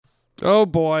Oh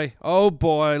boy,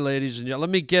 ladies and gentlemen.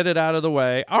 Let me get it out of the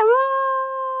way. Arr,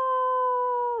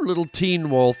 little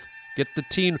teen wolf. Get the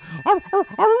teen. Arr, arr,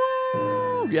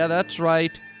 arr. Yeah, that's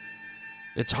right.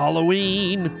 It's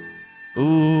Halloween.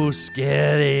 Ooh,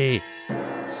 scary.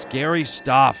 Scary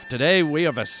stuff. Today we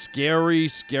have a scary,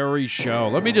 scary show.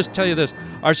 Let me just tell you this.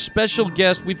 Our special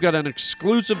guest, we've got an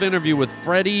exclusive interview with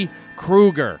Freddy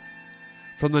Kruger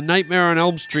from the Nightmare on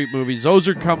Elm Street movies. Those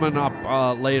are coming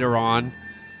up later on.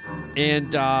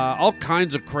 And all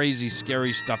kinds of crazy,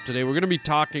 scary stuff today. We're going to be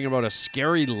talking about a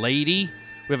scary lady.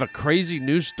 We have a crazy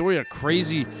news story, a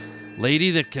crazy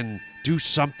lady that can do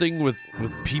something with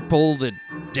people, that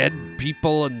dead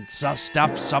people and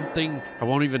stuff, something I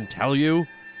won't even tell you.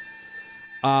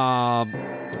 I'm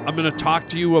going to talk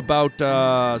to you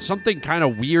about something kind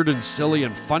of weird and silly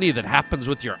and funny that happens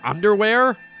with your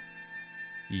underwear.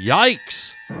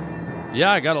 Yikes.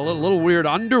 Yeah, I got a little weird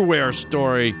underwear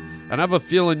story. And I have a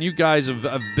feeling you guys have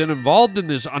been involved in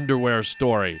this underwear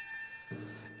story.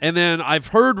 And then I've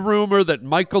heard rumor that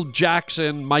Michael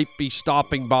Jackson might be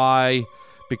stopping by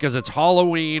because it's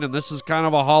Halloween, and this is kind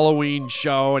of a Halloween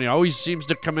show, and he always seems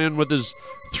to come in with his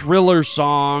Thriller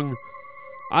song.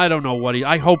 I don't know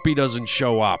I hope he doesn't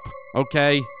show up,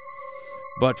 okay?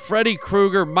 But Freddy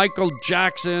Krueger, Michael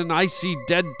Jackson, I see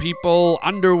dead people,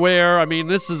 underwear. I mean,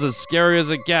 this is as scary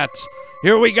as it gets.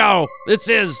 Here we go. This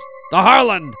is the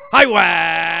Harland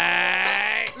Highway.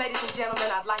 Ladies and gentlemen,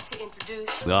 I'd like to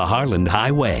introduce The Harland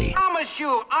Highway. I promise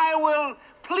you, I will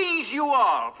please you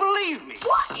all. Believe me.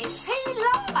 what is he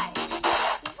like?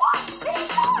 What's he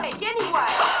like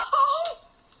anyway? Oh,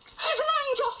 he's an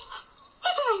angel.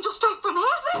 He's an angel straight from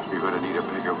heaven. You're gonna need a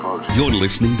bigger boat. You're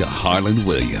listening to Harland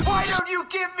Williams. Why don't you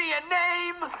give me a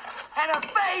name and a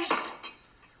face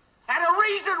and a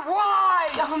reason why?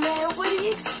 Oh man, what do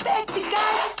you expect? The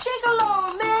guy's a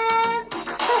gigolo, man.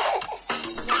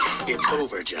 It's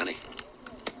over, Johnny.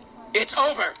 It's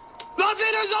over.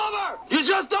 Nothing is over. You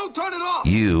just don't turn it off.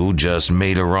 You just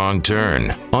made a wrong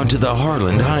turn onto the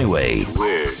Harland Highway.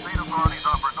 Weird.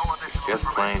 Just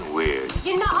plain weird.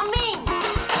 You know what I mean?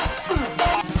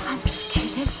 I'm still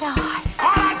alive.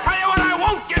 Well, I'll tell you what I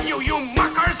won't give you, you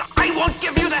muckers. I won't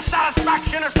give you the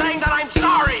satisfaction of saying that I'm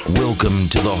sorry. Welcome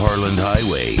to the Harland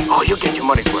Highway. Oh, you get your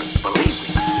money's worth. Believe me.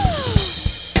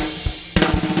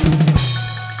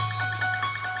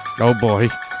 Oh boy.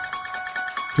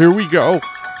 Here we go.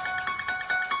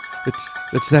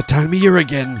 It's that time of year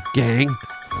again, gang.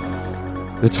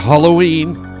 It's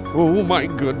Halloween. Oh my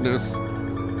goodness.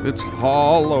 It's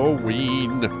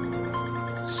Halloween.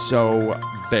 So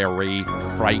very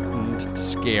frightened,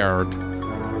 scared,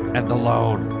 and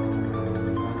alone.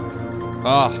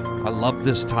 I love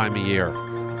this time of year.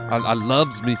 I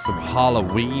loves me some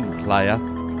Halloween, playa.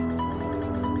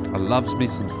 I loves me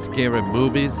some scary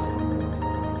movies.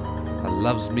 I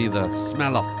loves me the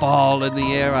smell of fall in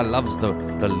the air. I loves the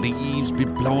leaves be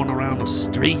blowing around the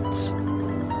streets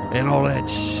and all that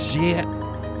shit.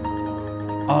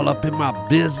 All up in my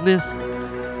business.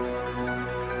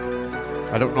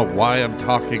 I don't know why I'm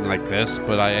talking like this,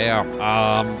 but I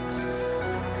am.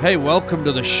 Hey, welcome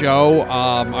to the show.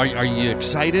 Are you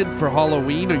excited for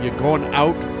Halloween? Are you going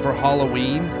out for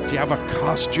Halloween? Do you have a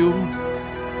costume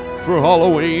for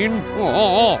Halloween?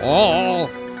 Oh.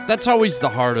 That's always the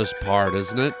hardest part,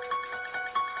 isn't it?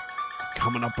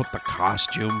 Coming up with the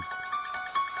costume.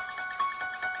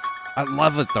 I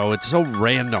love it, though. It's so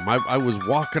random. I was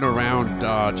walking around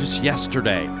just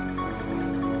yesterday,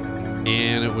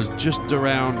 and it was just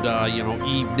around,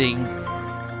 evening,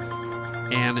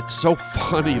 and it's so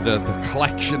funny, the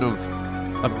collection of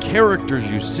characters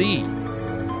you see.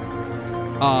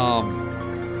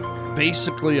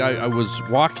 Basically, I was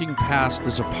walking past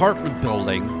this apartment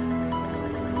building,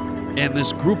 and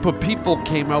this group of people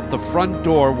came out the front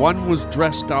door. One was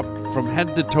dressed up from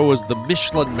head to toe as the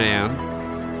Michelin Man.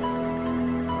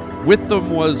 With them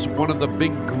was one of the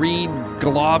big green,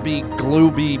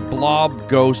 glooby blob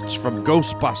ghosts from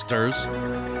Ghostbusters.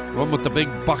 The one with the big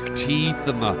buck teeth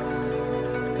and the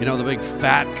big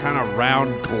fat, kind of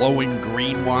round, glowing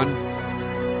green one.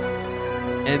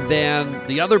 And then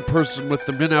the other person with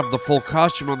them didn't have the full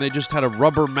costume on. They just had a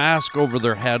rubber mask over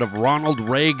their head of Ronald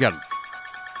Reagan.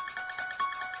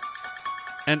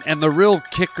 And the real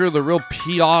kicker, the real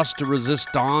pièce de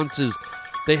resistance is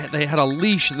they had a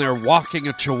leash and they're walking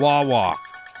a chihuahua.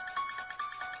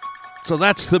 So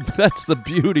that's the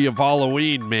beauty of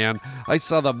Halloween, man. I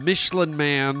saw the Michelin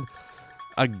Man,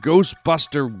 a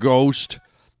Ghostbuster ghost,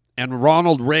 and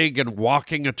Ronald Reagan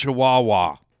walking a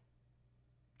chihuahua.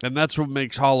 And that's what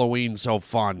makes Halloween so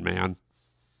fun, man.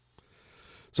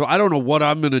 So I don't know what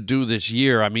I'm going to do this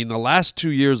year. I mean, the last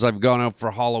 2 years I've gone out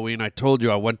for Halloween, I told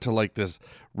you I went to like this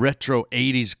retro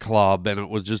 80s club, and it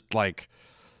was just like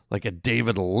a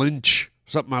David Lynch,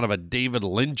 something out of a David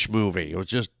Lynch movie. It was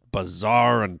just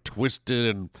bizarre and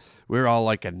twisted, and we were all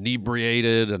like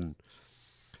inebriated, and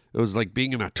it was like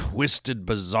being in a twisted,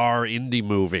 bizarre indie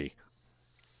movie.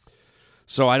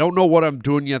 So I don't know what I'm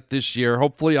doing yet this year.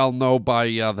 Hopefully I'll know by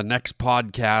the next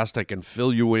podcast. I can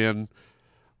fill you in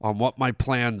on what my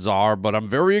plans are, but I'm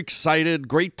very excited.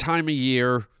 Great time of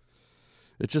year.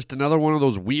 It's just another one of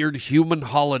those weird human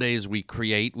holidays we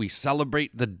create. We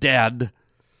celebrate the dead,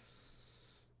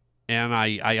 and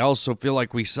I also feel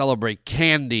like we celebrate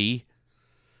candy,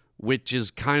 which is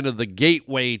kind of the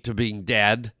gateway to being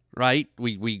dead, right?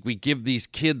 We give these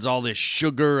kids all this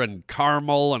sugar and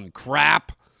caramel and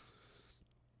crap,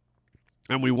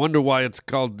 and we wonder why it's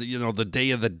called, the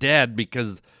Day of the Dead,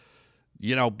 because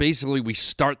basically we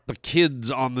start the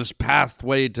kids on this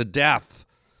pathway to death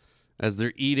as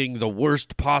they're eating the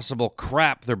worst possible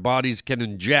crap their bodies can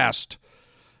ingest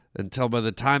until by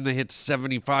the time they hit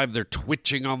 75, they're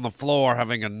twitching on the floor,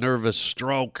 having a nervous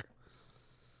stroke.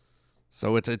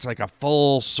 So it's like a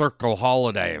full circle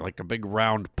holiday, like a big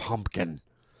round pumpkin.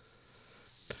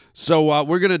 So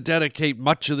we're going to dedicate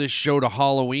much of this show to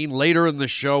Halloween. Later in the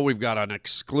show, we've got an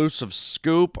exclusive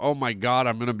scoop. Oh, my God,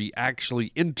 I'm going to be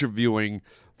actually interviewing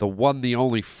the one, the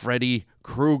only Freddy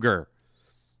Kruger,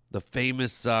 the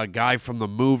famous guy from the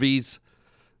movies.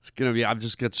 It's going to be, I've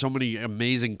just got so many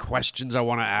amazing questions I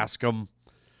want to ask him.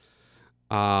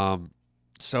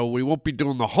 So we won't be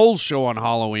doing the whole show on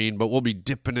Halloween, but we'll be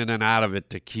dipping in and out of it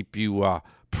to keep you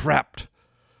prepped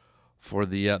for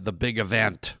the big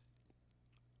event.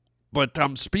 But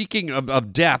speaking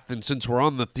of death, and since we're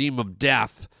on the theme of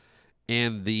death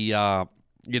and the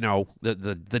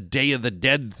Day of the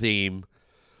Dead theme,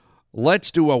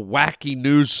 let's do a wacky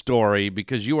news story,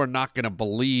 because you are not going to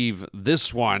believe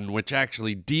this one, which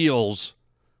actually deals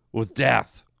with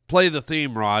death. Play the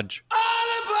theme, Raj.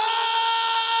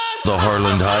 The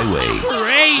Harland Highway.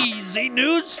 Crazy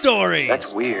news stories.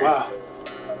 That's weird. Wow.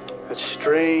 That's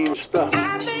strange stuff.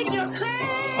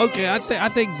 Okay, I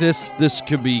think this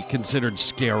could be considered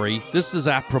scary. This is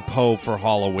apropos for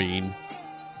Halloween.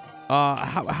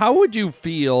 How would you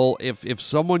feel if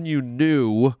someone you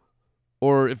knew,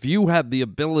 or if you had the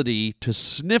ability to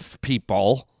sniff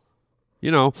people,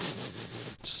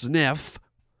 sniff,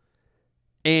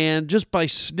 and just by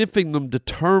sniffing them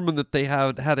determine that they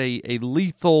had a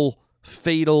lethal,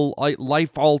 fatal,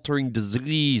 life-altering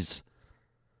disease?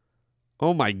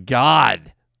 Oh my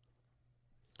God.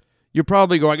 You're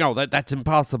probably going, oh, that's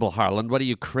impossible, Harland. What are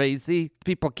you, crazy?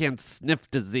 People can't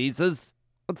sniff diseases.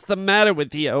 What's the matter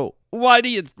with you? Why do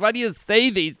you say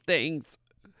these things?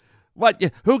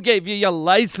 Who gave you your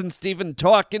license to even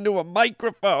talk into a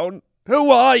microphone?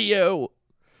 Who are you?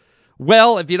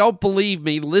 Well, if you don't believe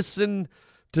me, listen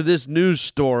to this news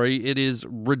story.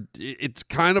 It's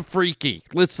kind of freaky.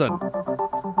 Listen.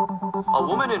 A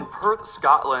woman in Perth,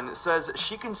 Scotland says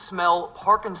she can smell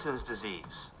Parkinson's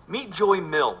disease. Meet Joy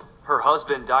Milne. Her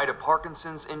husband died of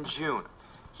Parkinson's in June.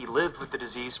 He lived with the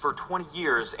disease for 20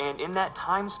 years, and in that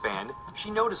time span, she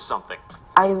noticed something.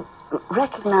 I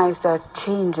recognized a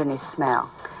change in his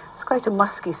smell. It's quite a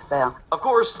musky smell. Of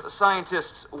course,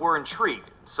 scientists were intrigued,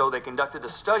 so they conducted a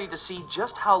study to see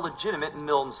just how legitimate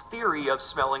Milne's theory of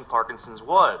smelling Parkinson's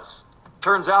was.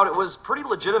 Turns out it was pretty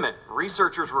legitimate.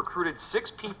 Researchers recruited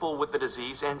 6 people with the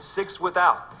disease and 6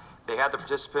 without. They had the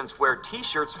participants wear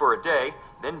t-shirts for a day,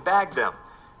 then bag them.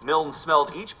 Milne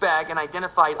smelled each bag and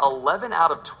identified 11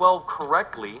 out of 12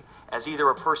 correctly as either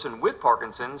a person with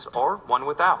Parkinson's or one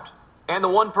without. And the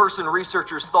one person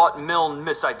researchers thought Milne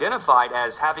misidentified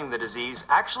as having the disease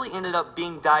actually ended up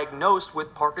being diagnosed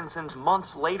with Parkinson's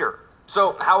months later.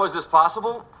 So how is this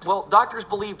possible? Well, doctors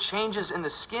believe changes in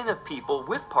the skin of people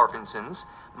with Parkinson's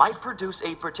might produce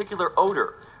a particular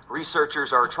odor.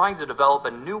 Researchers are trying to develop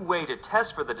a new way to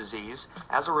test for the disease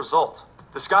as a result.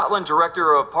 The Scotland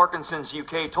director of Parkinson's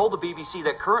UK told the BBC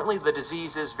that currently the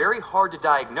disease is very hard to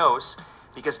diagnose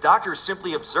because doctors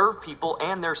simply observe people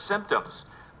and their symptoms.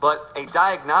 But a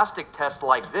diagnostic test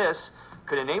like this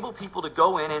could enable people to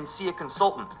go in and see a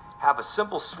consultant, have a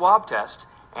simple swab test,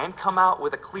 and come out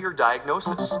with a clear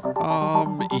diagnosis.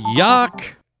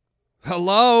 Yuck.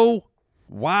 Hello?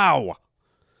 Wow.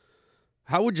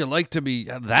 How would you like to be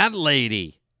that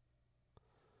lady?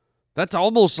 That's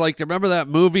almost like, remember that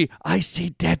movie, I See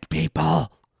Dead People?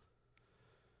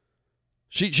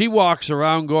 She walks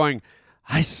around going,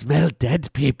 I smell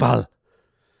dead people.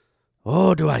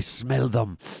 Oh, do I smell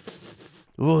them?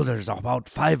 Oh, there's about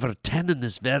 5 or 10 in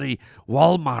this very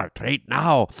Walmart right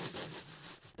now.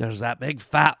 There's that big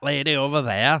fat lady over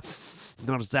there.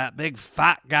 There's that big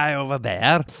fat guy over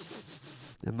there.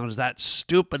 And there's that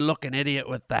stupid-looking idiot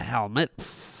with the helmet.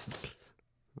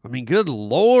 I mean, good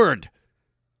Lord.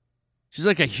 She's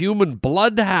like a human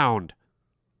bloodhound.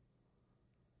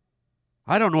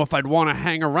 I don't know if I'd want to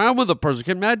hang around with a person.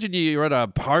 Can you imagine you're at a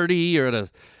party or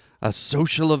at a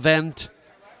social event.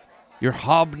 You're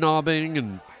hobnobbing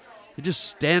and you're just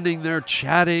standing there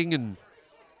chatting and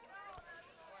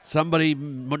somebody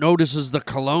notices the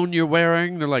cologne you're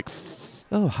wearing. They're like,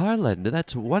 "Oh, Harlan,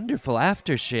 that's a wonderful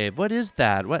aftershave. What is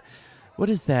that? What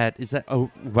is that? Is that?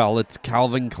 Oh, well, it's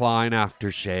Calvin Klein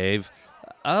aftershave.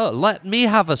 Oh, let me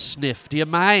have a sniff. Do you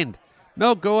mind?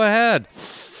 No, go ahead.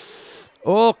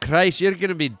 Oh, Christ, you're going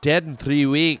to be dead in 3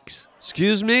 weeks.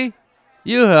 Excuse me?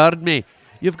 You heard me.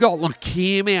 You've got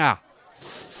leukemia.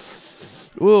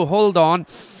 Oh, hold on.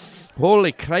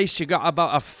 Holy Christ, you got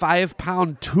about a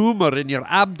 5-pound tumor in your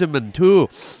abdomen, too.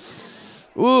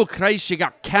 Oh, Christ, you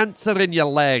got cancer in your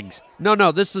legs.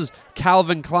 No, this is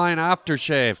Calvin Klein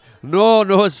aftershave. No,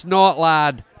 it's not,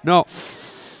 lad. No.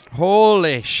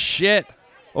 Holy shit.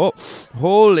 Oh,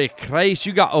 holy Christ,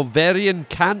 you got ovarian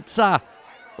cancer.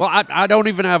 Well, I don't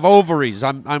even have ovaries.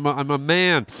 I'm a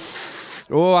man.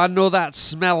 Oh, I know that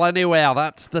smell anywhere.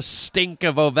 That's the stink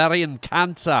of ovarian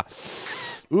cancer.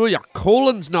 Oh, your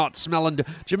colon's not smelling. Do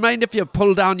you mind if you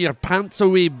pull down your pants a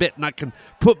wee bit and I can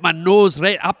put my nose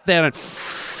right up there and...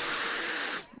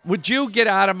 Would you get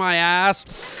out of my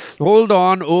ass? Hold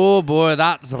on. Oh, boy,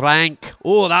 that's rank.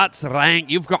 Oh, that's rank.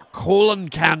 You've got colon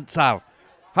cancer.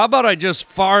 How about I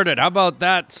just farted? How about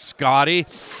that, Scotty?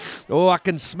 Oh, I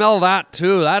can smell that,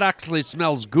 too. That actually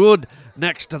smells good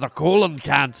next to the colon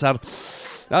cancer.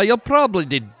 You'll probably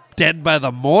be dead by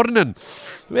the morning.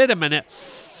 Wait a minute.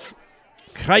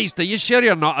 Christ, are you sure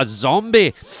you're not a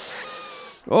zombie?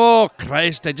 Oh,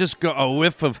 Christ, I just got a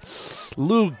whiff of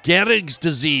Lou Gehrig's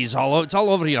disease. It's all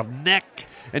over your neck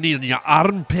and in your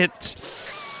armpits.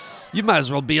 You might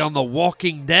as well be on The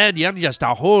Walking Dead. You're just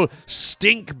a whole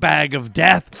stink bag of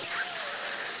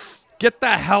death. Get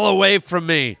the hell away from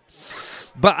me.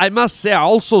 But I must say, I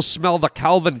also smell the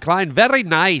Calvin Klein. Very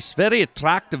nice, very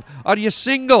attractive. Are you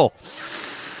single?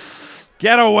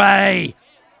 Get away.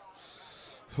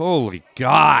 Holy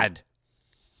God.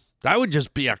 That would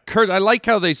just be a curse. I like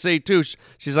how they say, too,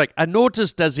 she's like, I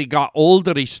noticed as he got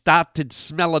older, he started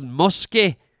smelling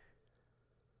musky.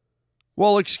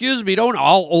 Well, excuse me, don't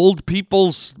all old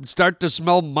people start to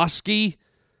smell musky?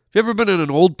 Have you ever been in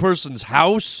an old person's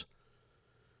house?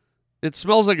 It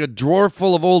smells like a drawer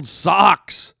full of old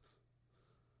socks.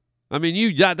 I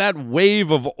mean, that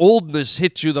wave of oldness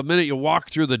hits you the minute you walk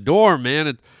through the door, man.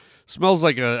 It smells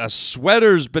like a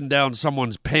sweater's been down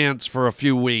someone's pants for a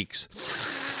few weeks.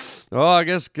 Oh, I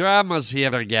guess Grandma's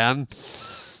here again.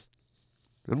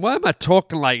 And why am I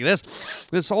talking like this?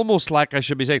 It's almost like I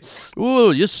should be saying,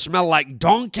 "Ooh, you smell like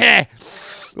donkey.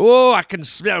 Oh, I can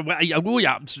smell. Ooh,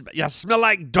 you smell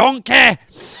like donkey."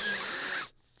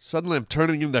 Suddenly I'm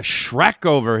turning into Shrek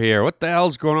over here. What the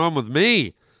hell's going on with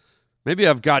me? Maybe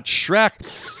I've got Shrek.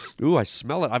 Ooh, I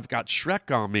smell it. I've got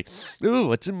Shrek on me.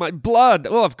 Ooh, it's in my blood.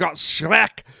 Oh, I've got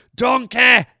Shrek.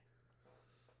 Donkey.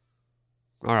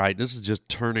 All right, this is just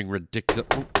turning ridiculous.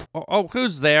 Oh,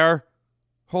 who's there?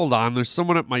 Hold on, there's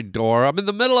someone at my door. I'm in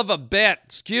the middle of a bit.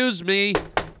 Excuse me.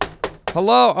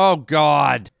 Hello? Oh,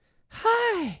 God.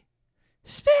 Hi.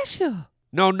 Special.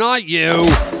 No, not you.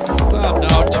 Oh,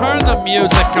 no, turn the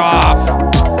music off.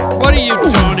 What are you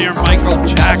doing here, Michael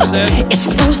Jackson? It's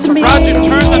close to me. Roger,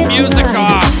 turn the music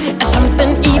off. Something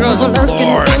evil's Good lurking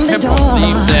Lord, in the I can't door.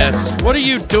 believe this. What are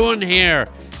you doing here?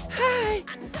 Hi,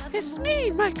 it's me,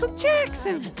 Michael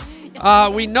Jackson.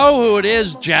 We know who it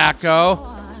is, Jacko.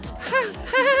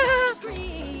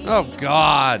 Oh,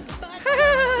 God.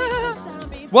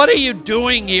 What are you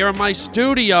doing here in my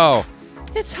studio?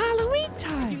 It's Halloween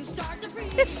time.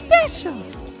 It's special.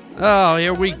 Oh,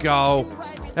 here we go.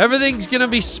 Everything's gonna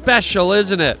be special,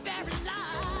 isn't it?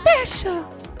 Special.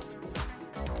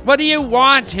 What do you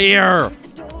want here?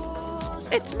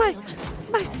 It's my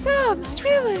song,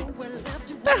 Thriller,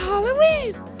 for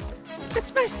Halloween.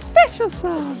 It's my special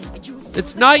song.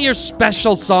 It's not your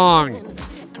special song.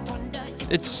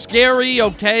 It's scary,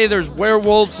 okay? There's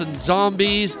werewolves and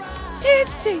zombies.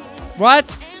 Dancing. What?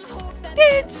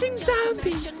 Dancing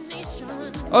zombies.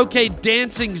 Okay,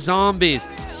 dancing zombies.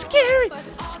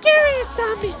 Scariest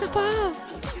zombies of all.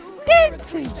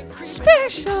 Dancing.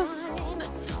 Special.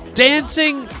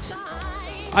 Dancing?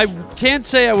 I can't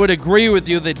say I would agree with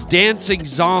you that dancing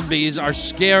zombies are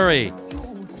scary.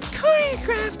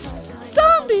 Choreographed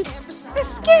zombies are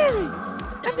scary.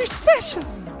 And they're special.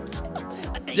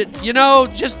 You know,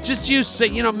 just you say,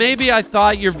 you know, maybe I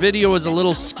thought your video was a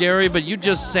little scary, but you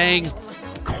just saying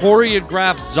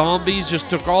choreographed zombies just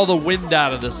took all the wind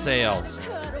out of the sails.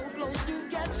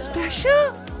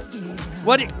 Special?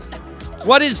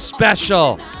 What is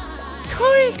special?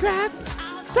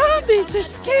 Choreographed zombies are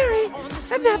scary,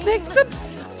 and that makes them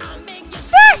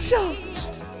special.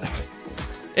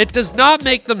 It does not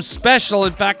make them special.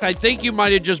 In fact, I think you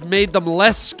might have just made them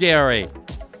less scary.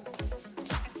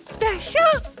 Special?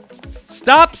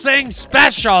 Stop saying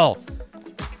special.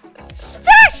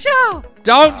 Special!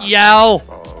 Don't yell.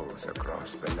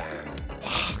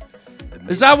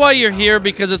 Is that why you're here?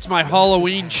 Because it's my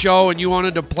Halloween show and you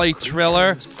wanted to play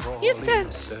Thriller? You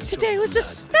said today was a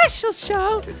special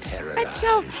show, and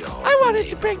so I wanted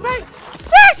to bring my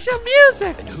special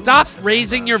music. Stop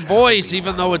raising your voice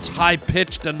even though it's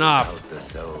high-pitched enough.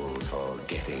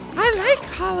 I like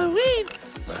Halloween.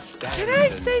 Can I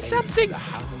say something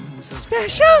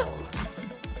special?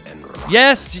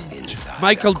 Yes,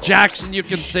 Michael Jackson, you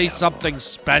can say something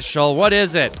special. What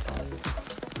is it?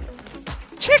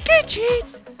 Trick or treat.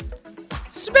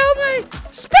 Smell my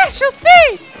special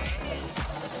feet.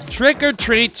 Trick or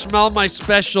treat, smell my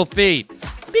special feet.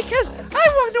 Because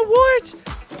I won awards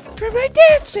for my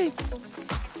dancing.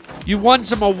 You won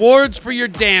some awards for your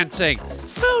dancing.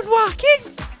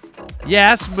 Moonwalking.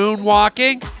 Yes,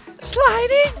 moonwalking.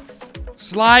 Sliding.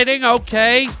 Sliding,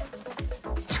 okay.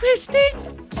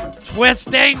 Twisting.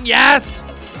 Twisting, yes.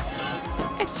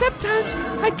 And sometimes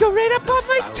I'd go right up on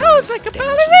my toes like a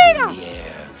ballerina.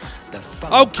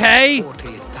 Okay.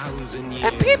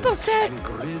 And people said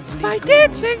my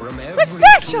dancing was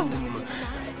special.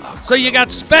 So you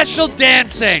got special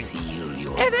dancing.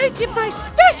 And I did my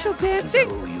special dancing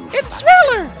in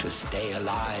Thriller.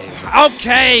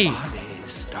 Okay.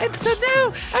 And so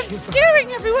now I'm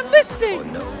scaring everyone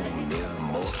listening.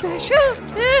 Special?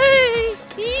 Hey.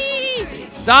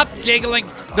 Stop giggling.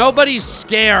 Nobody's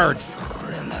scared.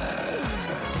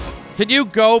 Can you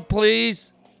go,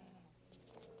 please?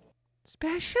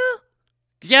 Special?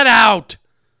 Get out.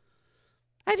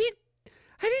 I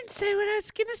didn't say what I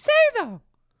was gonna say though.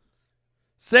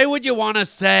 Say what you want to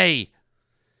say.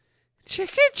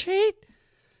 Trick or treat.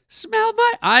 Smell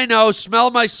my. I know.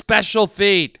 Smell my special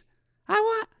feet. I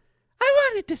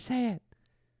wanted to say it.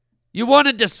 You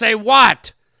wanted to say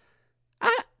what?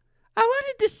 I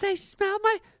wanted to say smell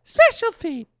my special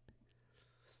feet.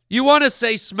 You want to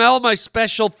say smell my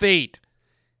special feet?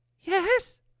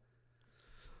 Yes.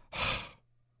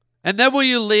 And then will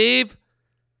you leave?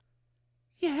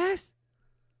 Yes.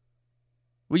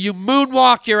 Will you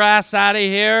moonwalk your ass out of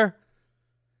here?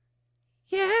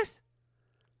 Yes.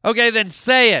 Okay, then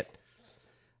say it.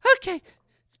 Okay.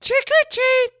 Trick or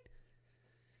treat.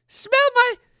 Smell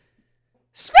my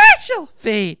special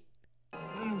feet.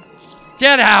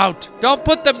 Get out. Don't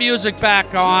put the music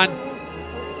back on.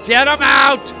 Get them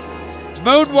out.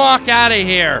 Moonwalk out of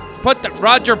here.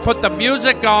 Roger, put the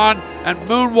music on and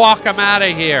moonwalk them out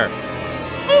of here.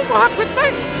 Moonwalk with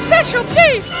my special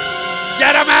feet.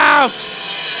 Get him out.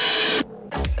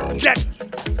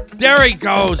 There he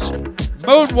goes.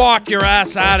 Moonwalk your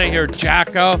ass out of here,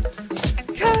 Jacko.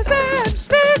 'Cause I'm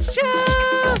special.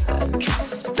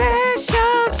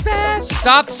 Special, special.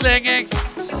 Stop singing.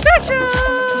 Special.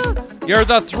 You're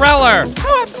the Thriller.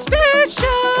 Oh, I'm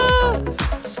special.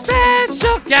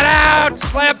 Special. Get out.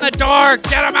 Slam the door.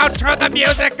 Get him out. Turn the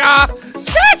music off.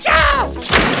 Special.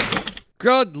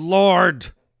 Good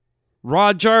Lord.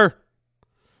 Roger.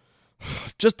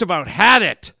 Just about had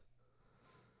it.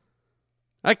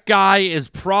 That guy is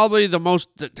probably the most...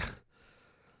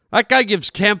 That guy gives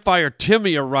Campfire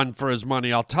Timmy a run for his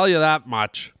money, I'll tell you that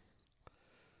much.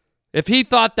 If he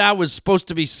thought that was supposed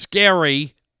to be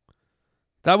scary,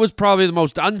 that was probably the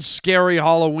most unscary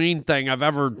Halloween thing I've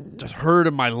ever heard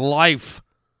in my life.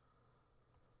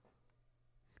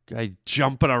 Guy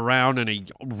jumping around in a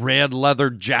red leather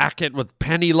jacket with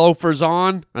penny loafers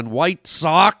on and white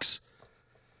socks.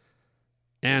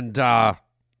 And,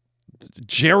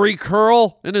 Jerry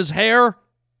curl in his hair.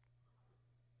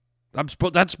 That's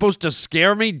supposed to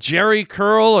scare me. Jerry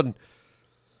curl and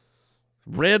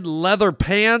red leather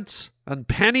pants and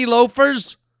penny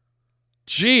loafers.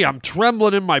 Gee, I'm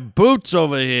trembling in my boots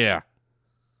over here.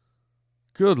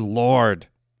 Good Lord.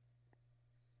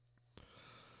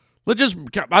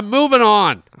 I'm moving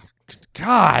on.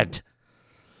 God.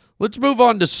 Let's move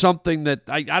on to something that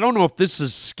I don't know if this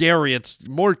is scary. It's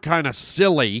more kind of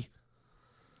silly.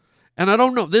 And I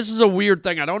don't know, this is a weird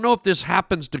thing. I don't know if this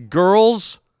happens to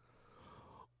girls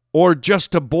or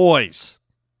just to boys.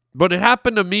 But it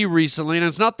happened to me recently, and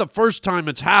it's not the first time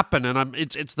it's happened. And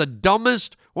it's the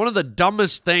dumbest, one of the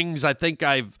dumbest things I think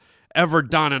I've ever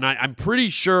done, and I'm pretty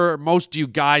sure most of you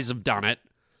guys have done it.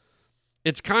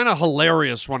 It's kind of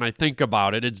hilarious when I think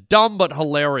about it. It's dumb but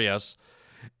hilarious.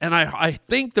 And I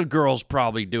think the girls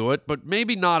probably do it, but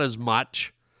maybe not as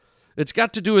much. It's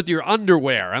got to do with your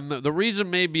underwear. And the reason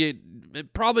maybe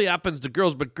it probably happens to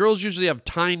girls, but girls usually have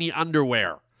tiny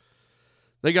underwear.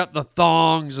 They got the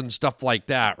thongs and stuff like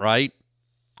that, right?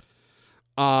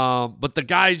 But the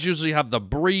guys usually have the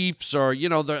briefs, or,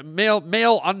 the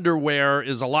male underwear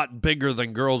is a lot bigger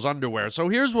than girls' underwear. So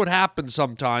here's what happens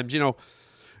sometimes.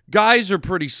 Guys are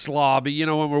pretty slobby,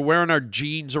 when we're wearing our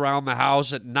jeans around the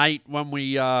house at night when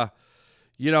we,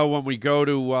 when we go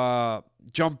to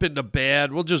jump into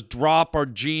bed. We'll just drop our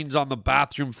jeans on the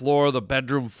bathroom floor, the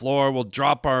bedroom floor. We'll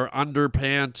drop our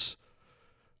underpants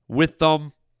with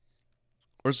them.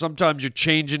 Or sometimes you're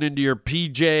changing into your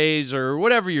PJs or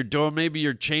whatever you're doing. Maybe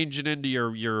you're changing into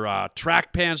your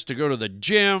track pants to go to the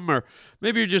gym, or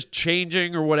maybe you're just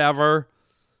changing or whatever.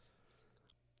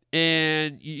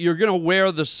 And you're going to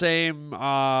wear the same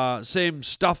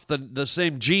stuff, the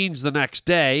same jeans the next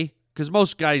day, because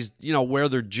most guys, wear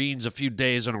their jeans a few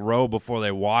days in a row before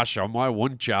they wash them. Why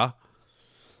wouldn't you?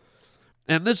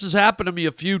 And this has happened to me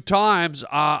a few times.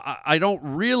 I don't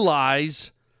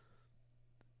realize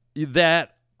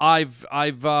that I've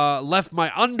left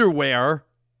my underwear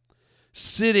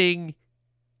sitting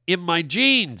in my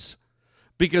jeans.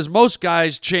 Because most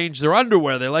guys change their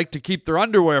underwear. They like to keep their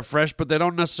underwear fresh, but they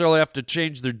don't necessarily have to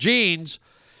change their jeans.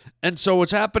 And so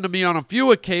what's happened to me on a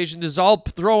few occasions is I'll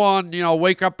throw on,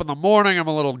 wake up in the morning, I'm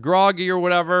a little groggy or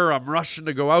whatever. I'm rushing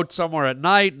to go out somewhere at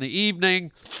night in the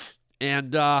evening.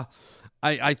 And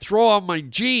I throw on my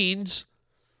jeans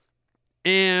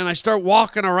and I start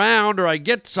walking around, or I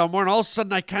get somewhere, and all of a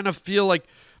sudden I kind of feel like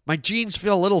my jeans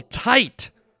feel a little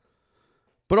tight.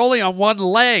 But only on one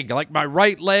leg, like my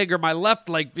right leg or my left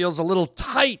leg feels a little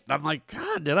tight. I'm like,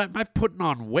 God, am I putting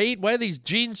on weight? Why are these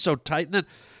jeans so tight? And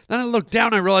then I look down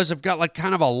and I realize I've got like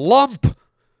kind of a lump.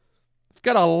 I've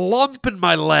got a lump in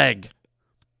my leg.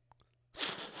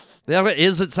 There it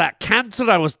is. It's that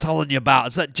cancer I was telling you about.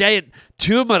 It's that giant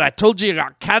tumor. I told you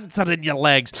got cancer in your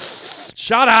legs.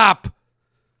 Shut up.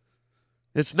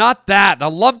 It's not that. The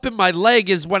lump in my leg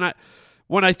is when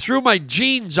I threw my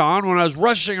jeans on, when I was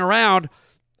rushing around,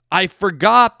 I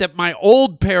forgot that my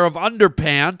old pair of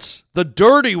underpants, the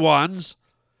dirty ones,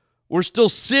 were still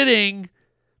sitting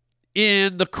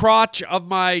in the crotch of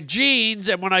my jeans.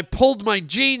 And when I pulled my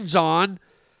jeans on,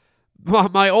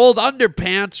 my old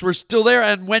underpants were still there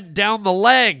and went down the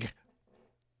leg.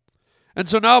 And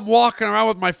so now I'm walking around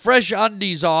with my fresh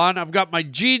undies on. I've got my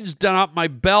jeans done up my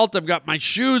belt. I've got my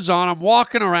shoes on. I'm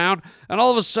walking around, and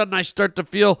all of a sudden I start to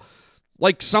feel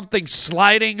like something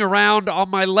sliding around on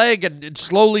my leg and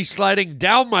slowly sliding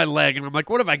down my leg. And I'm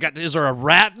like, what have I got? Is there a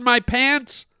rat in my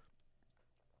pants?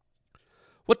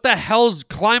 What the hell's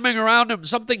climbing around?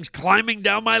 Something's climbing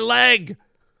down my leg.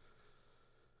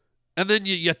 And then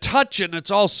you touch it and it's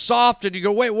all soft and you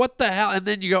go, wait, what the hell? And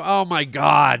then you go, oh my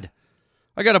God,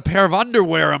 I got a pair of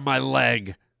underwear on my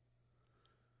leg.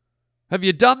 Have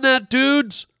you done that,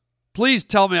 dudes? Please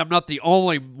tell me I'm not the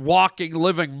only walking,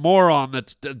 living moron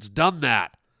that's done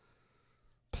that.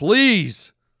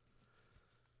 Please.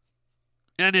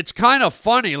 And it's kind of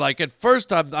funny. Like, at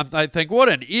first I think, what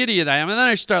an idiot I am. And then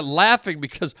I start laughing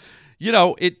because,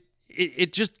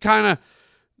 it just kind of,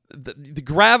 the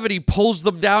gravity pulls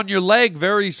them down your leg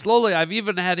very slowly. I've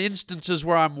even had instances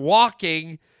where I'm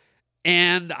walking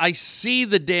and I see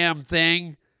the damn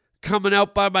thing coming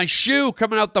out by my shoe,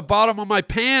 coming out the bottom of my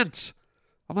pants.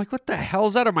 I'm like, what the hell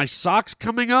is that? Are my socks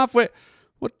coming off? Wait,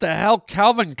 what the hell?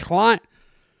 Calvin Klein?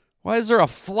 Why is there a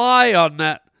fly on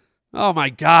that? Oh my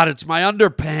God, it's my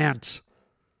underpants.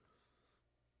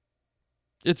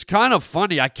 It's kind of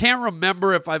funny. I can't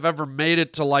remember if I've ever made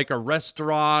it to like a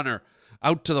restaurant or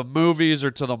out to the movies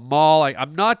or to the mall.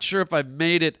 I'm not sure if I've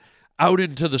made it out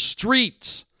into the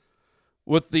streets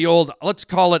with the old, let's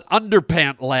call it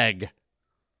underpant leg.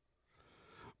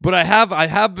 But I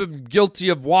have been guilty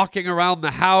of walking around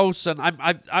the house, and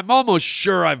I'm almost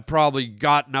sure I've probably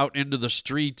gotten out into the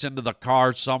streets, into the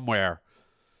car somewhere.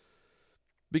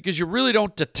 Because you really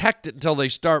don't detect it until they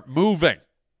start moving.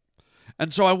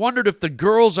 And so I wondered if the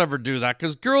girls ever do that,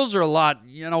 because girls are a lot,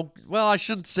 well, I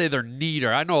shouldn't say they're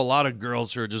neater. I know a lot of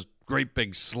girls who are just great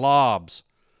big slobs.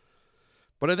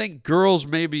 But I think girls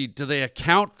maybe, do they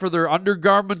account for their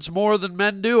undergarments more than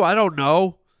men do? I don't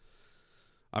know.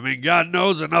 I mean, God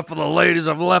knows enough of the ladies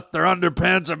have left their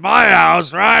underpants in my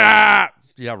house, right?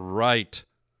 Yeah, right.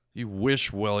 You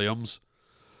wish, Williams.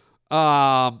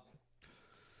 So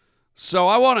So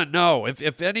I want to know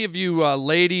if any of you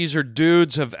ladies or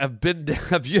dudes have any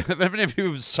of you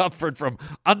have suffered from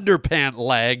underpant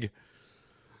leg.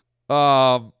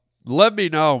 Let me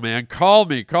know, man. Call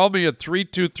me at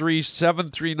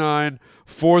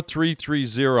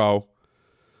 323-739-4330.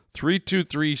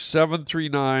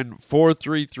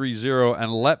 323-739-4330,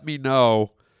 and let me know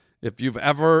if you've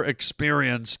ever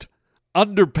experienced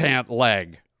underpant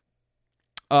leg.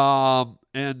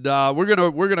 And we're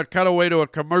gonna cut away to a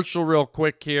commercial real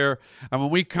quick here, and when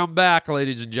we come back,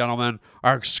 ladies and gentlemen,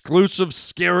 our exclusive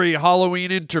scary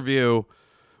Halloween interview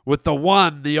with the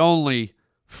one, the only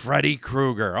Freddy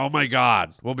Kruger. Oh my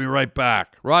God! We'll be right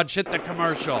back. Raj, hit the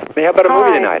commercial. Hey, how about a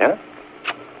movie tonight, huh?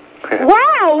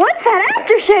 Wow, what's that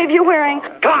aftershave you're wearing?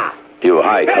 Your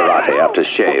high karate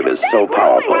aftershave is so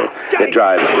powerful, it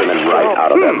drives women right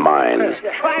out of their minds.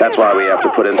 That's why we have to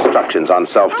put instructions on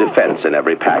self-defense in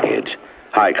every package.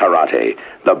 High karate,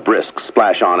 the brisk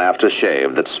splash-on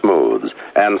aftershave that smooths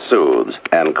and soothes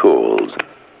and cools.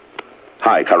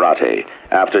 High karate,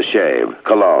 aftershave,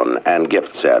 cologne, and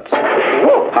gift sets.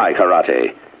 High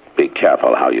karate, be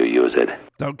careful how you use it.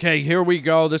 Okay, here we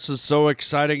go. This is so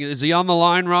exciting. Is he on the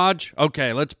line, Raj?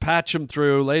 Okay, let's patch him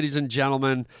through. Ladies and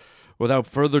gentlemen, without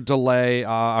further delay,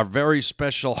 our very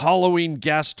special Halloween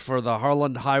guest for the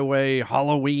Harland Highway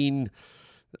Halloween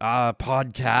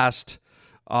podcast.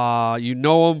 You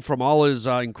know him from all his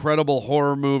incredible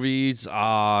horror movies.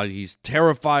 He's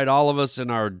terrified all of us in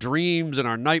our dreams and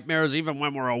our nightmares, even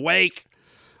when we're awake.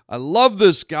 I love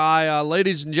this guy.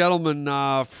 Ladies and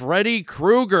gentlemen, Freddy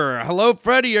Kruger. Hello,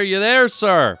 Freddy. Are you there,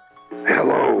 sir?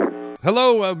 Hello.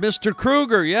 Hello, Mr.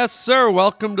 Kruger. Yes, sir.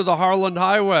 Welcome to the Harland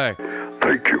Highway.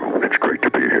 Thank you. It's great to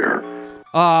be here.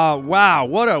 Wow.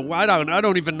 I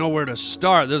don't even know where to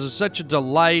start. This is such a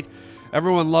delight.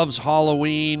 Everyone loves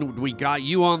Halloween. We got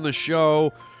you on the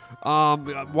show.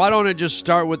 Why don't I just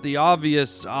start with the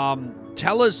obvious?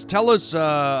 Tell us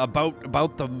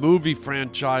about the movie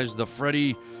franchise, the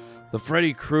Freddy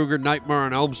Krueger Nightmare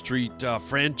on Elm Street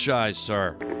franchise,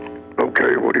 sir.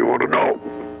 Okay, what do you want to know?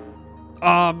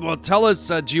 Well, tell us.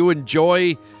 Do you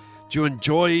enjoy doing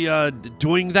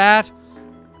that?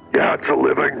 Yeah, it's a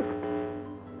living.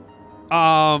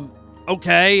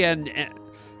 Okay, and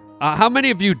how many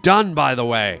have you done, by the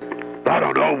way? I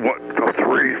don't know. What?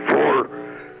 3, 4,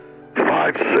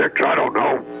 5, 6. I don't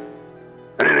know.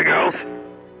 Anything else?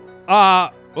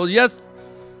 Well, yes.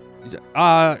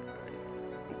 Well,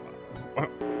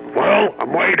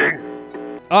 I'm waiting.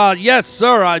 Yes,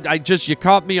 sir. You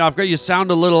caught me off guard. You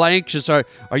sound a little anxious. Are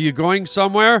you going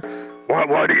somewhere?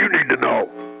 Why do you need to know?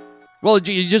 Well,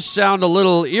 you just sound a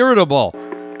little irritable.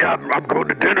 Yeah, I'm going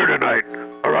to dinner tonight.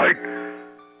 All right?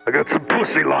 I got some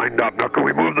pussy lined up. Now, can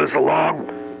we move this along?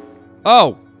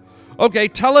 Oh, okay.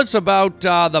 Tell us about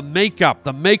the makeup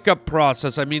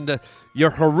process. I mean,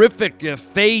 your horrific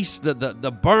face,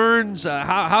 the burns.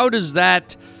 How did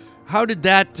that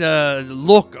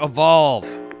look evolve?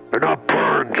 They're not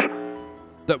burns.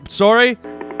 Sorry?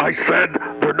 I said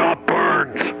they're not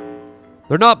burns.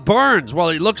 They're not burns. Well,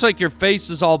 it looks like your face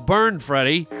is all burned,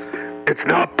 Freddy. It's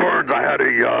not burns. I had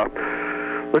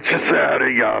let's just say I had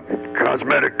a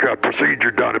cosmetic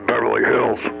procedure done in Beverly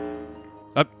Hills.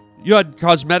 You had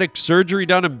cosmetic surgery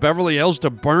done in Beverly Hills to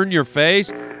burn your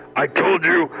face? I told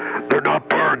you they're not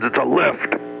burns. It's a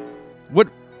lift. What?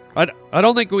 I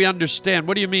don't think we understand.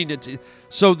 What do you mean?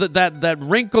 So that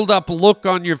wrinkled up look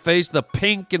on your face, the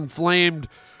pink inflamed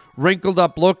wrinkled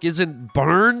up look, isn't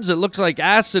burns? It looks like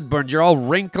acid burns. You're all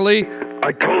wrinkly.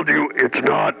 I told you it's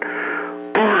not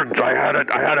burns. I had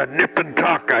a nip and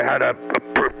tuck. I had a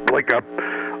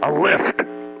lift.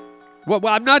 Well,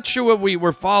 I'm not sure what we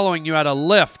were following. You had a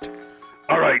lift.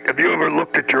 All right. Have you ever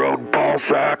looked at your own ball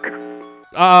sack?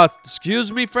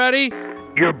 Excuse me, Freddy?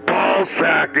 Your ball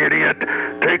sack, idiot.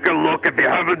 Take a look. If you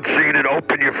haven't seen it,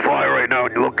 open your file right now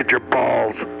and look at your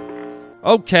balls.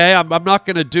 Okay, I'm not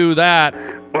going to do that.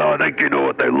 Well, I think you know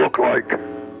what they look like.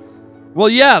 Well,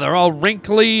 yeah, they're all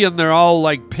wrinkly and they're all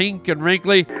like pink and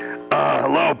wrinkly.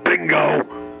 Hello, bingo.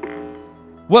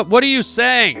 What are you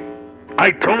saying?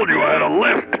 I told you I had a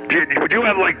lift. Would you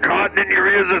have like cotton in your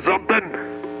ears or something?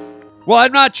 Well,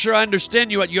 I'm not sure I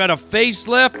understand you. You had a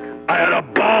facelift? I had a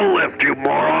ball lift, you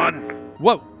moron.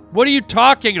 What are you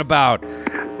talking about?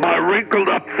 My wrinkled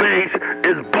up face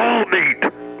is ball meat.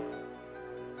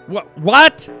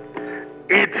 What?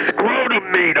 It's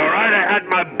scrotum meat, all right? I had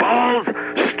my balls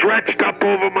stretched up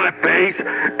over my face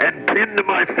and pinned to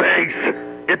my face.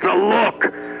 It's a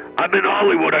look. I'm in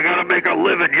Hollywood. I gotta make a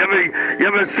living. You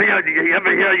ever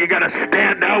hear you gotta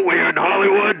stand out when you're in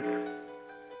Hollywood?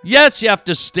 Yes, you have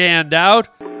to stand out.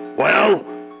 Well,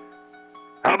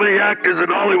 How many actors in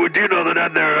Hollywood do you know that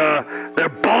had their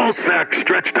ball sack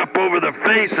stretched up over their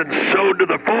face and sewed to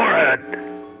the forehead?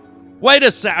 Wait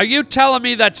a sec. Are you telling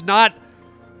me that's not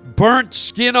burnt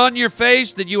skin on your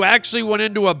face? That you actually went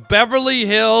into a Beverly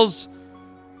Hills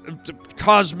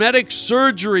cosmetic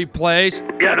surgery place?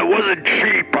 Yeah, and it wasn't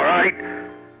cheap, all right?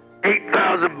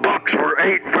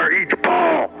 $8,000 for each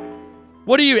ball.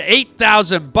 What are you,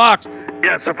 $8,000?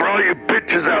 Yeah, so for all you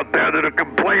bitches out there that are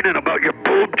complaining about your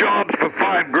boob jobs for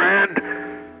 $5,000,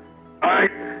 all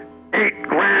right,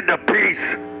 $8,000 a piece.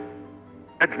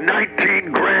 That's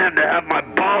 $19,000 to have my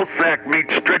ball sack meat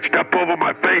stretched up over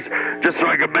my face just so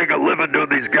I can make a living doing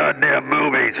these goddamn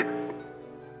movies.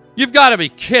 You've got to be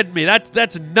kidding me.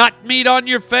 That's nut meat on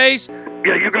your face?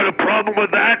 Yeah, you got a problem with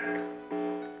that?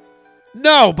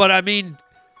 No, but I mean,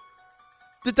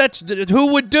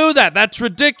 who would do that? That's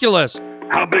ridiculous.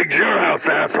 How big's your house,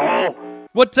 asshole?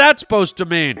 What's that supposed to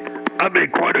mean? I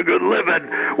made quite a good living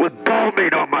with ball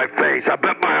meat on my face. I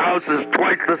bet my house is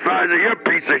twice the size of your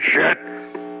piece of shit.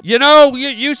 You know,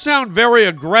 you sound very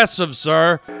aggressive,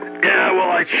 sir. Yeah, well,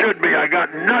 I should be. I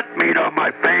got nut meat on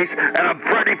my face, and I'm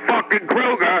Freddy fucking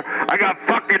Kruger. I got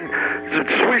fucking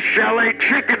Swiss chalet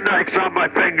chicken knives on my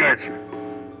fingers.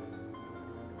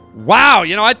 Wow,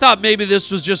 you know, I thought maybe this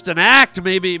was just an act.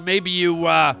 Maybe you,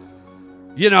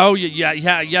 you know, you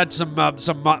had some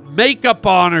makeup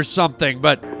on or something,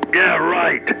 but... Yeah,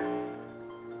 right.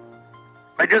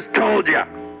 I just told you.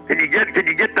 Can you get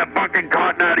the fucking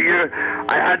cotton out of here?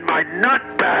 I had my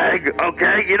nut bag,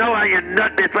 okay? You know how you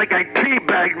nut... It's like I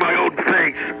teabagged my own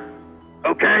face,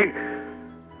 okay?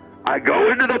 I go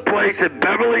into the place in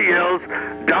Beverly Hills,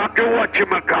 Dr.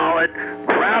 Whatchamacallit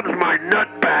grabs my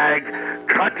nut bag,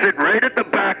 cuts it right at the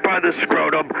back by the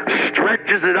scrotum,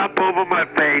 stretches it up over my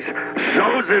face,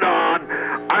 sews it on.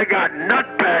 I got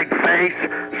nut bag face.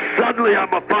 Suddenly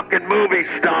I'm a fucking movie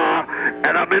star,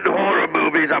 and I'm in horror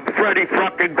movies. I'm Freddy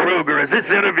fucking Krueger. Is this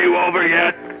interview over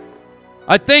yet?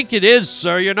 I think it is,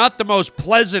 sir. You're not the most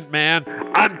pleasant man.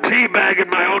 I'm teabagging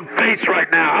my own face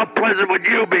right now. How pleasant would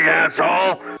you be,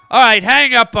 asshole? All right,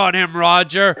 hang up on him,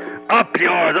 Roger. Up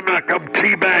yours. I'm gonna come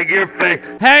teabag your face.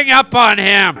 Hang up on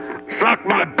him. Suck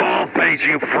my ball face,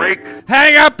 you freak.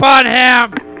 Hang up on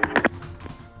him.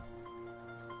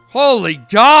 Holy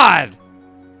God.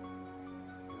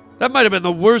 That might have been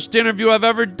the worst interview I've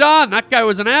ever done. That guy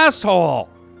was an asshole.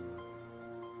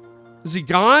 Is he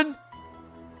gone?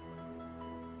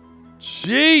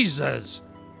 Jesus.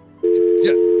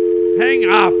 Hang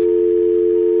up.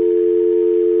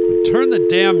 Turn the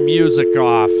damn music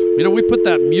off. You know, we put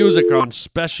that music on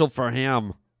special for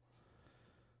him.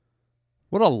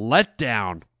 What a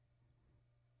letdown.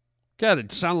 God,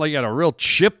 it sounded like he had a real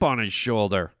chip on his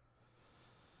shoulder.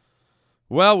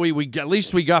 Well, we at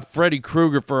least we got Freddy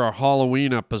Krueger for our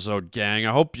Halloween episode, gang.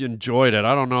 I hope you enjoyed it.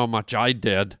 I don't know how much I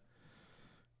did.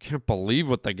 Can't believe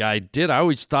what the guy did. I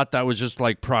always thought that was just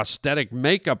like prosthetic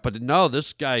makeup, but no,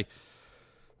 this guy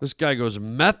goes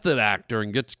method actor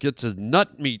and gets his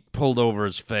nut meat pulled over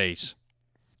his face.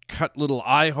 Cut little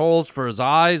eye holes for his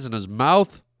eyes and his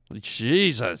mouth.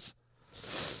 Jesus.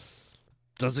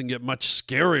 Doesn't get much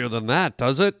scarier than that,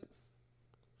 does it?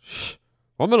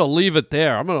 I'm going to leave it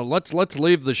there. Let's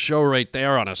leave the show right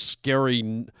there on a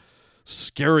scary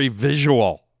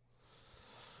visual.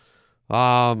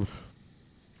 While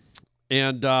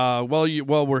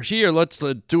we're here, let's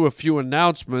do a few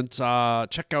announcements. Check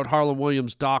out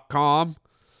harlanwilliams.com.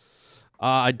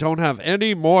 I don't have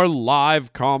any more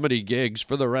live comedy gigs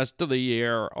for the rest of the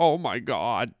year. Oh, my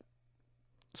God.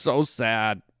 So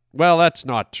sad. Well, that's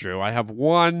not true. I have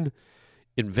one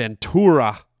in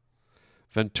Ventura,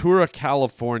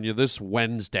 California, this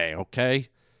Wednesday, okay?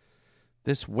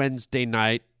 This Wednesday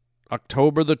night,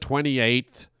 October the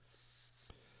 28th.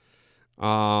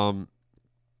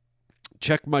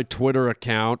 Check my Twitter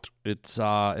account. It's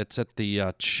at the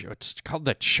it's called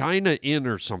the China Inn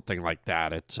or something like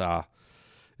that. It's a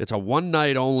one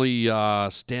night only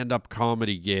stand-up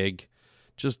comedy gig.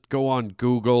 Just go on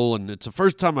Google, and it's the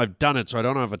first time I've done it, so I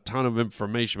don't have a ton of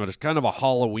information, but it's kind of a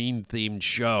Halloween-themed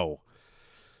show.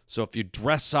 So if you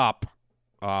dress up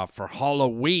for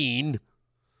Halloween,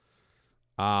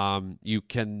 you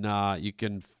can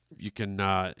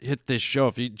hit this show.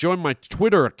 If you join my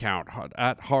Twitter account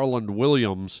at Harlan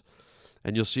Williams,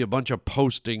 and you'll see a bunch of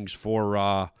postings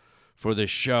for this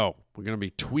show. We're going to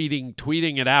be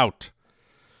tweeting it out.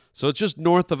 So it's just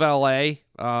north of L.A.,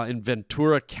 in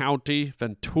Ventura County,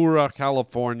 Ventura,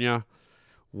 California.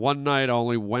 One night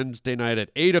only, Wednesday night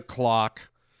at 8 o'clock,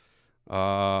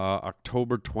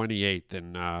 October 28th,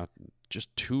 and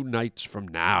just 2 nights from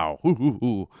now.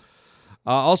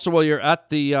 Also, while you're at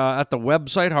the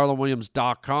website,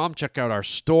 harlanwilliams.com, check out our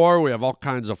store. We have all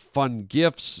kinds of fun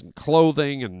gifts and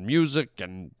clothing and music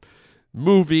and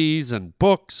movies and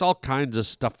books, all kinds of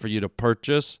stuff for you to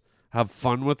purchase. Have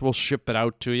fun with. We'll ship it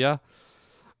out to you.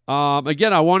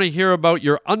 Again, I want to hear about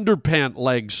your underpant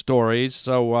leg stories,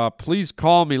 so please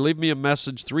call me. Leave me a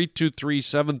message,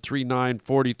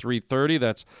 323-739-4330.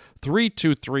 That's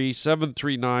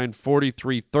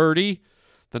 323-739-4330.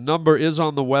 The number is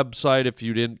on the website if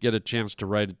you didn't get a chance to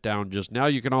write it down just now.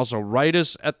 You can also write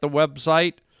us at the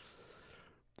website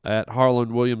at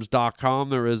harlanwilliams.com.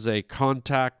 There is a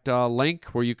contact link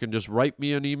where you can just write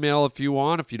me an email if you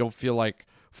want, if you don't feel like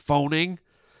phoning.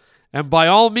 And by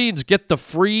all means, get the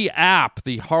free app.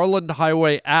 The Harlan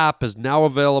Highway app is now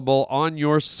available on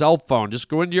your cell phone. Just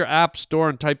go into your app store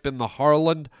and type in the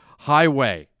Harlan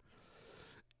Highway.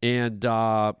 And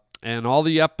all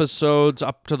the episodes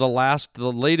up to the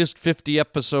latest 50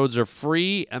 episodes are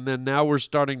free. And then now we're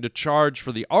starting to charge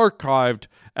for the archived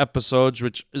episodes,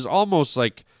 which is almost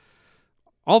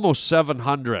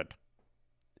 700.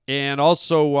 And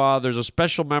also, there's a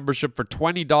special membership for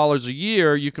 $20 a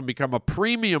year. You can become a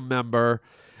premium member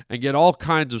and get all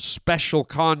kinds of special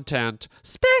content.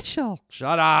 Special!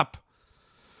 Shut up.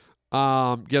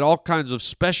 Get all kinds of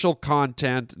special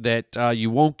content that you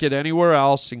won't get anywhere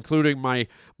else, including my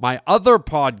other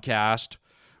podcast,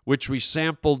 which we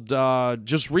sampled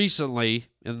just recently.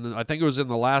 I think it was in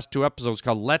the last 2 episodes,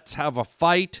 called Let's Have a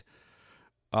Fight.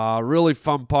 Really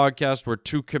fun podcast where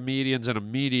 2 comedians and a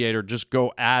mediator just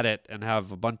go at it and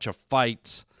have a bunch of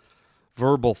fights,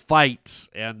 verbal fights,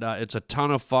 and it's a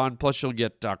ton of fun. Plus, you'll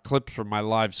get clips from my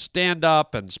live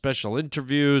stand-up and special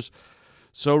interviews.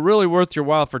 So really worth your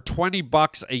while for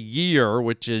 $20 a year,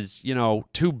 which is,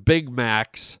 2 Big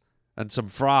Macs and some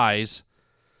fries.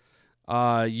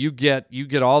 You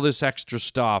get all this extra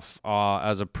stuff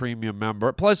as a premium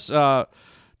member. Plus, to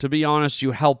be honest,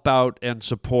 you help out and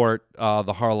support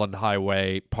the Harlan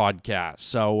Highway podcast.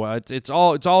 So it's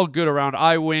all good around.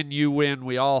 I win, you win.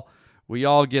 We all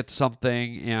get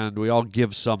something, and we all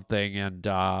give something. And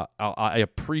I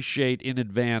appreciate in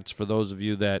advance for those of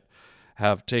you that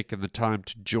have taken the time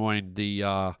to join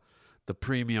the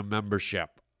premium membership.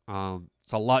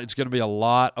 It's going to be a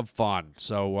lot of fun.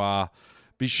 So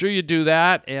be sure you do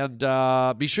that, and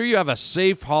be sure you have a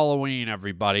safe Halloween,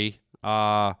 everybody.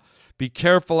 Be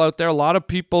careful out there. A lot of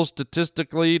people,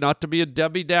 statistically, not to be a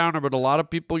Debbie Downer, but a lot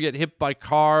of people get hit by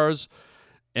cars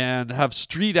and have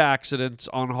street accidents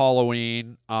on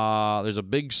Halloween. There's a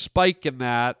big spike in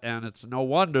that, and it's no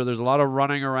wonder. There's a lot of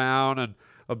running around and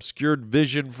obscured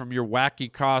vision from your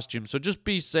wacky costume. So just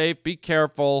be safe. Be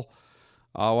careful.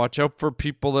 Watch out for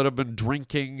people that have been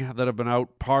drinking, that have been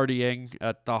out partying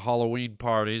at the Halloween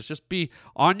parties. Just be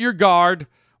on your guard.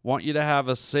 Want you to have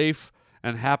a safe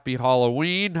and happy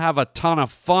Halloween. Have a ton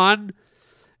of fun.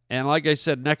 And like I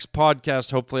said, next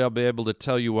podcast, hopefully I'll be able to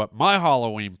tell you what my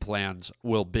Halloween plans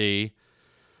will be.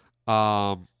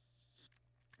 But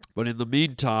in the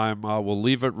meantime, we'll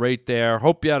leave it right there.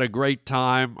 Hope you had a great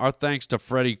time. Our thanks to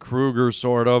Freddy Kruger,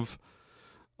 sort of,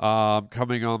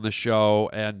 coming on the show.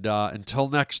 And until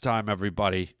next time,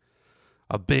 everybody,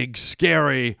 a big,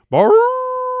 scary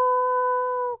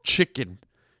chicken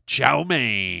chow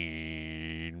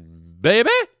mein. Baby?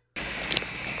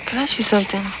 Can I ask you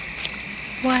something?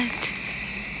 What?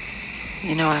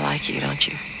 You know I like you, don't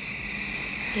you?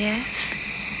 Yes.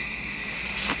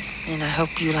 And I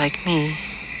hope you like me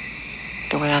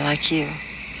the way I like you.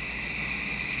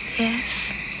 Yes.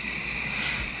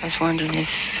 I was wondering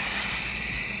if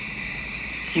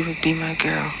you would be my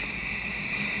girl.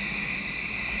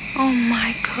 Oh,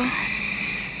 Michael.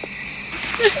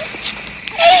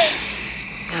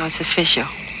 Now it's official.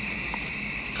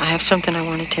 I have something I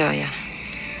want to tell you.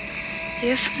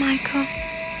 Yes, Michael?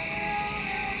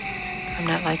 I'm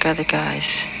not like other guys.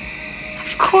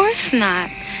 Of course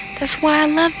not. That's why I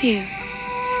love you.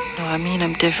 No, I mean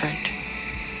I'm different.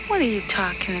 What are you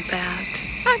talking about?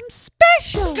 I'm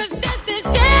special. 'Cause this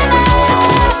night,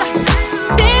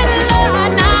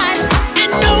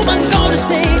 and no one's gonna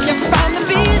save you from the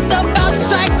beast about to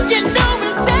strike you.